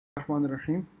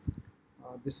Bismillahirrahmanirrahim.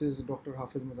 This is Dr.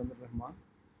 Hafiz Muzammil Rahman.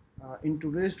 In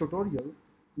today's tutorial,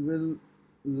 we will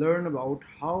learn about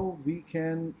how we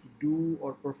can do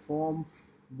or perform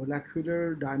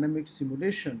molecular dynamic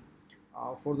simulation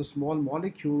for the small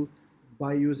molecule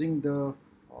by using the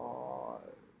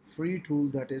free tool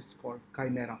that is called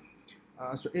Chimera.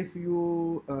 So if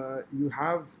you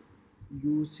have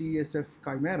UCSF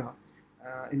Chimera,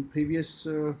 in previous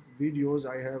videos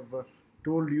I have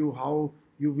told you how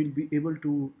you will be able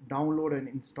to download and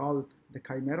install the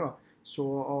Chimera.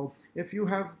 So if you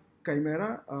have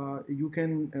Chimera, you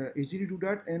can easily do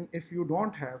that, and if you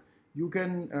don't have, you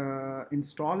can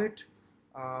install it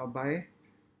by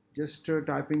just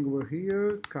typing over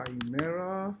here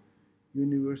Chimera,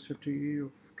 University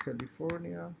of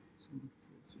California, San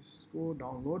Francisco,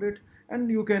 download it,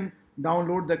 and you can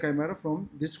download the Chimera from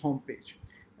this home page.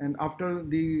 And after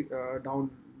the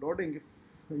downloading, if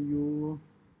you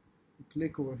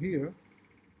click over here,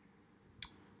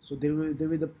 so there will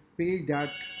be the page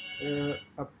that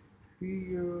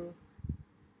appear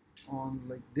on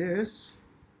like this.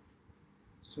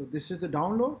 So this is the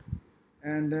download,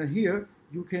 and here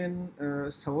you can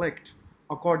select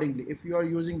accordingly. If you are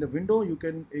using the window, you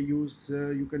can you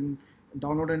can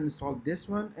download and install this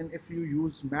one, and if you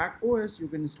use Mac OS, you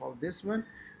can install this one,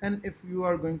 and if you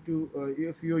are going to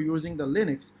if you are using the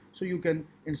Linux, so you can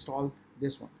install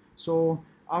this one. So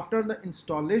after the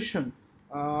installation,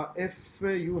 if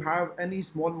you have any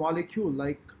small molecule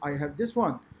like I have this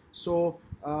one, so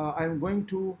I'm going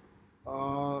to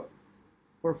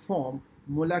perform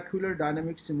molecular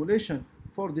dynamic simulation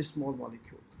for this small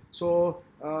molecule. So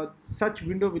such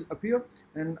window will appear,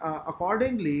 and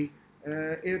accordingly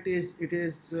it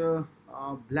is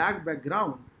black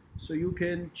background. So you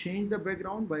can change the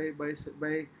background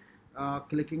by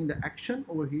clicking the action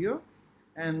over here,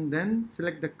 and then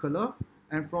select the color,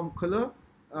 and from color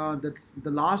that's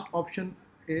the last option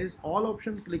is all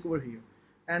option. Click over here,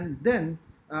 and then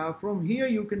from here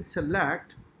you can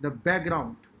select the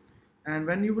background, and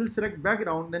when you will select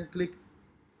background, then click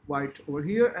white over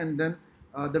here, and then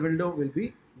the window will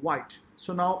be white.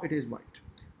 So now it is white.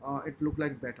 It look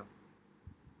like better.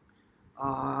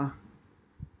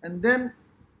 And then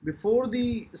before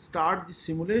the start the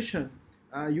simulation,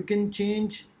 you can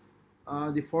change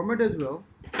the format as well.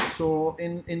 So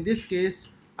in this case,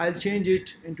 I'll change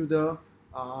it into the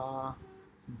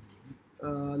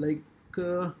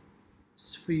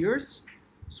spheres.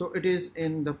 So it is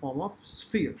in the form of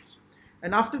spheres.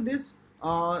 And after this,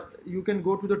 you can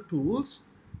go to the tools,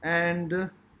 and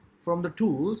from the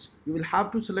tools you will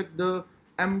have to select the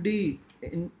MD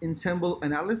ensemble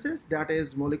analysis, that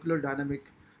is molecular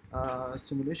dynamic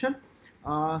simulation.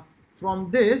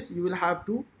 From this you will have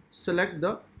to select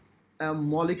the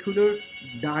molecular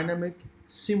dynamic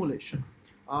simulation.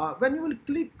 When you will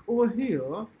click over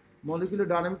here molecular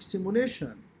dynamic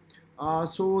simulation,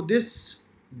 so this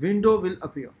window will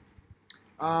appear.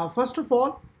 First of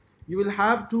all, you will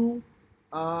have to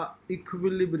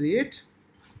equilibrate.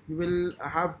 You will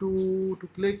have to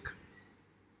click.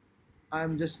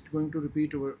 I'm just going to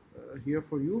repeat over here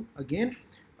for you again.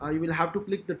 You will have to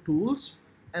click the tools,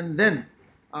 and then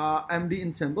MD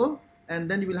ensemble,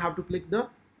 and then you will have to click the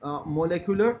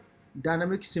molecular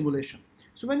dynamic simulation.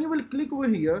 So when you will click over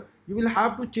here, you will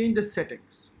have to change the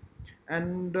settings,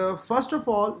 and first of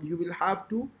all you will have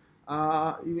to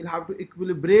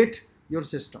equilibrate your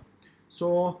system.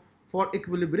 So for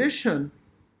equilibration,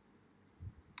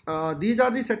 these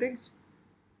are the settings.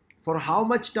 For how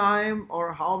much time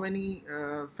or how many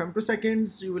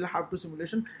femtoseconds you will have to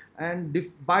simulation,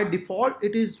 and by default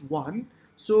it is 1,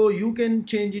 so you can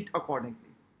change it accordingly.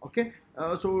 Okay,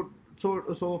 so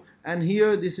and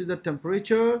here this is the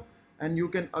temperature, and you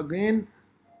can again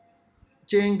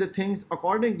change the things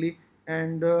accordingly.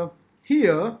 And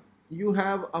here you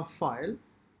have a file,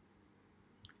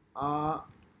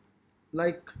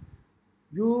 like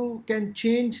you can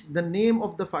change the name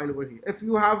of the file over here. If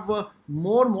you have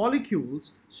more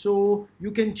molecules, so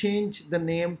you can change the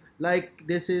name, like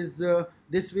this is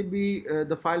this will be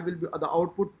the file will be the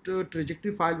output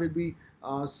trajectory file will be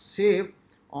saved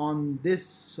on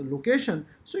this location.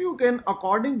 So you can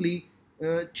accordingly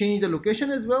change the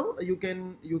location as well. You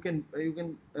can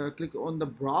click on the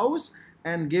browse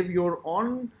and give your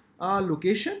own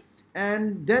location,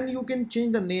 and then you can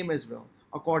change the name as well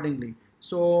accordingly.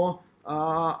 So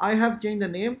I have changed the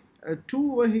name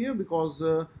to over here because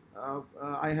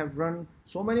I have run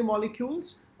so many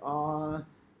molecules.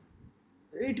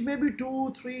 It may be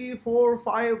 2, 3, 4,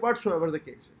 5, whatsoever the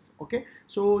case is. Okay,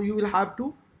 so you will have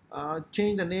to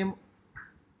change the name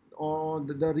or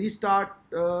the restart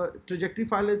trajectory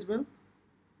file as well.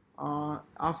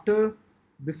 After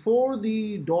before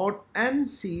the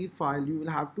 .nc file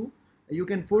you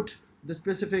can put the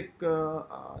specific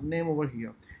name over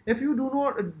here. If you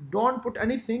don't put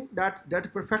anything, that's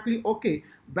perfectly okay.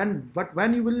 But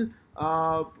when you will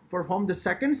perform the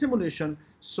second simulation,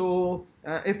 so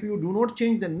if you do not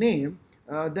change the name,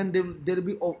 then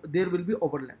there will be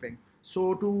overlapping.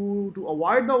 So to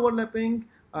avoid the overlapping,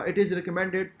 it is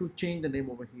recommended to change the name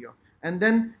over here, and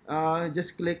then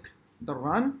just click the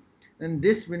run, and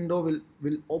this window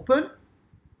will open.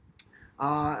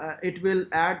 It will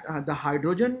add the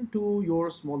hydrogen to your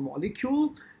small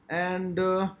molecule, and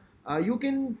you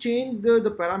can change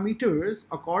the parameters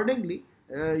accordingly.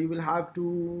 You will have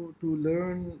to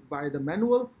learn by the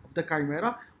manual of the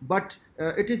Chimera, but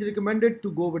it is recommended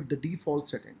to go with the default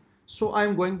setting. So I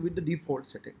am going with the default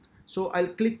setting. So I'll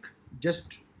click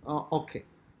just OK,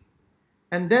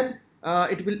 and then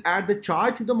it will add the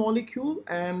charge to the molecule,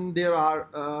 and there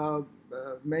are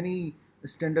many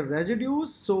standard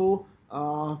residues. So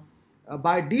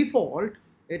by default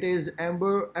it is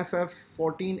amber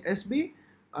ff14sb.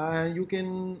 You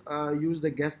can use the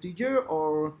gas teacher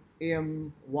or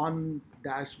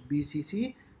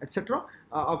am1-bcc, etc.,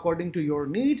 according to your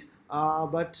need,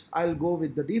 but I'll go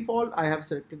with the default. I have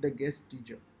selected the gas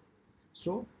teacher,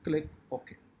 so click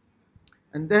OK,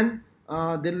 and then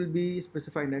there will be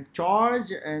specify net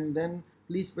charge, and then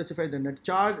please specify the net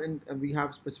charge, and we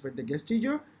have specified the gas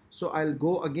teacher. So I'll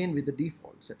go again with the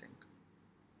default setting.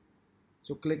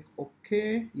 So click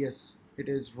OK. Yes, it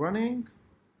is running.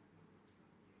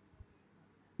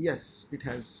 Yes, it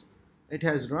has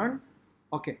run.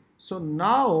 Okay, so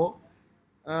now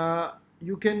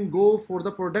you can go for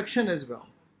the production as well.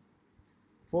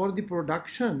 For the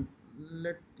production,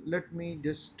 let me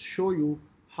just show you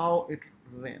how it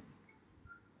ran,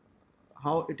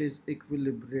 how it is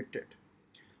equilibrated.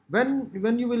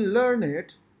 When you will learn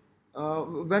it,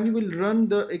 when you will run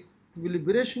the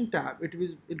equilibration tab, it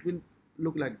will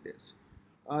look like this.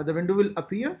 The window will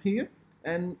appear here,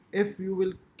 and if you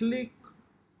will click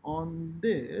on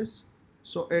this,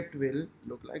 so it will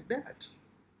look like that.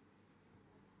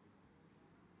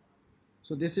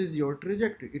 So this is your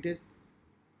trajectory. It is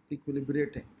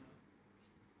equilibrating.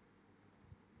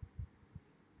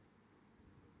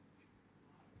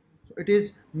 So it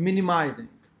is minimizing.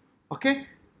 Okay,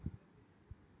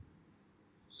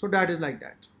 so that is like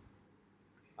that.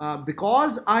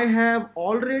 Because I have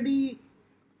already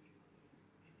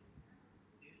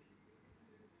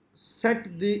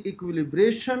set the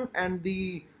equilibration and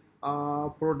the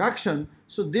production,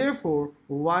 so therefore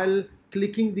while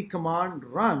clicking the command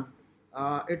run,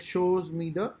 it shows me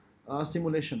the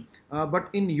simulation. But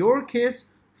in your case,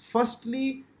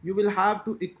 firstly you will have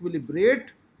to equilibrate.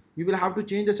 You will have to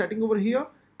change the setting over here,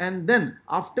 and then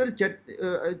after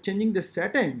changing the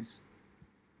settings,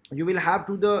 you will have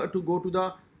to go to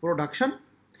the production,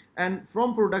 and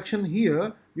from production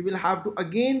here you will have to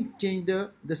again change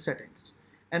the settings.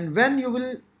 And when you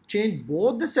will change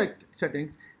both the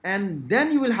settings, and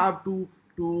then you will have to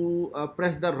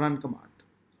press the run command.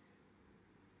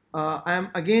 I am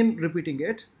again repeating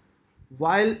it.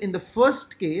 While in the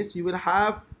first case you will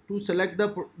have to select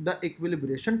the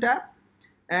equilibration tab,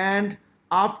 and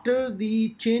after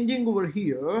the changing over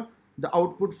here the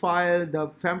output file, the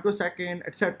femtosecond,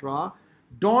 etc.,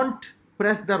 don't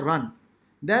press the run.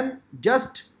 Then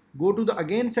just go to the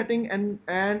again setting and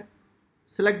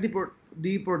select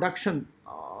the production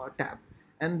tab,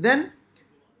 and then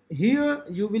here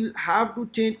you will have to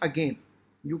change again.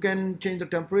 You can change the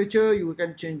temperature, you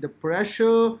can change the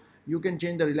pressure, you can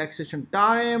change the relaxation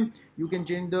time, you can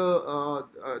change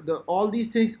the all these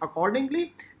things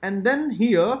accordingly. And then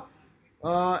here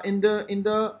in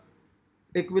the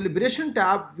equilibration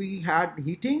tab we had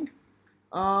heating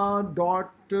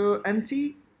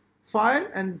 .nc file,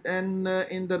 and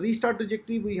in the restart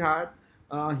trajectory we had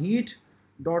heat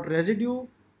 .residue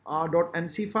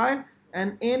 .nc file,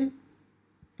 and in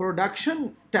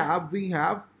production tab we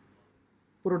have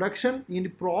production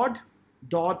in prod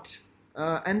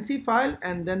 .nc file,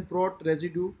 and then prod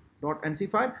residue .nc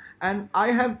file. And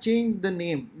I have changed the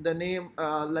name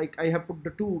like I have put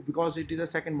the 2 because it is a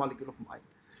second molecule of mine.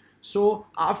 So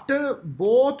after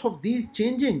both of these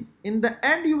changing, in the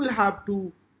end you will have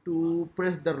to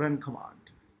press the run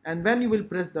command, and when you will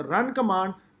press the run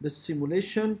command, the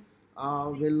simulation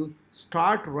will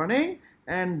start running,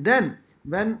 and then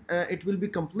when it will be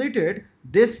completed,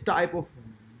 this type of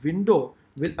window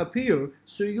will appear.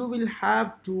 So you will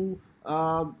have to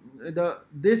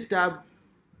this tab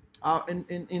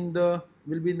in the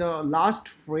will be the last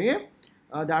frame,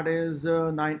 that is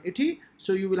 980.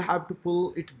 So you will have to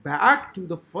pull it back to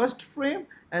the first frame,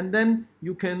 and then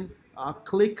you can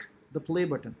click the play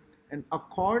button, and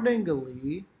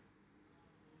accordingly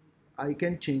I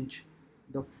can change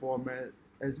the format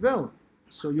as well.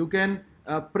 So you can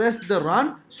press the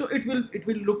run, so it will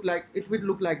look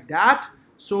like that.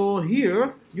 So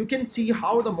here you can see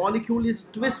how the molecule is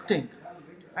twisting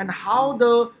and how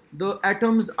the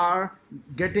atoms are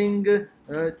getting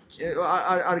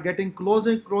are getting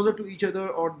closer to each other,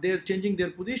 or they're changing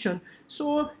their position.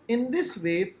 So in this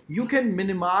way you can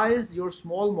minimize your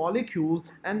small molecule,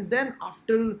 and then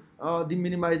after the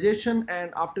minimization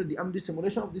and after the MD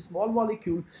simulation of the small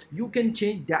molecule, you can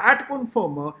change that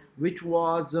conformer which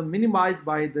was minimized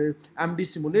by the MD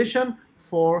simulation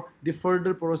for the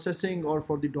further processing or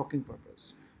for the docking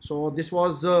purpose. So this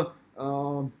was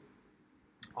all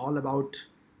about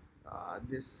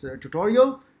this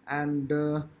tutorial, and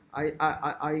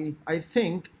I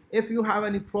think if you have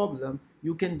any problem,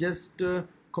 you can just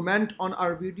comment on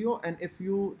our video, and if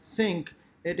you think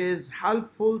it is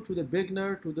helpful to the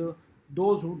beginner, to the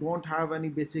those who don't have any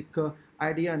basic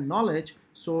idea and knowledge,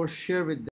 so share with them.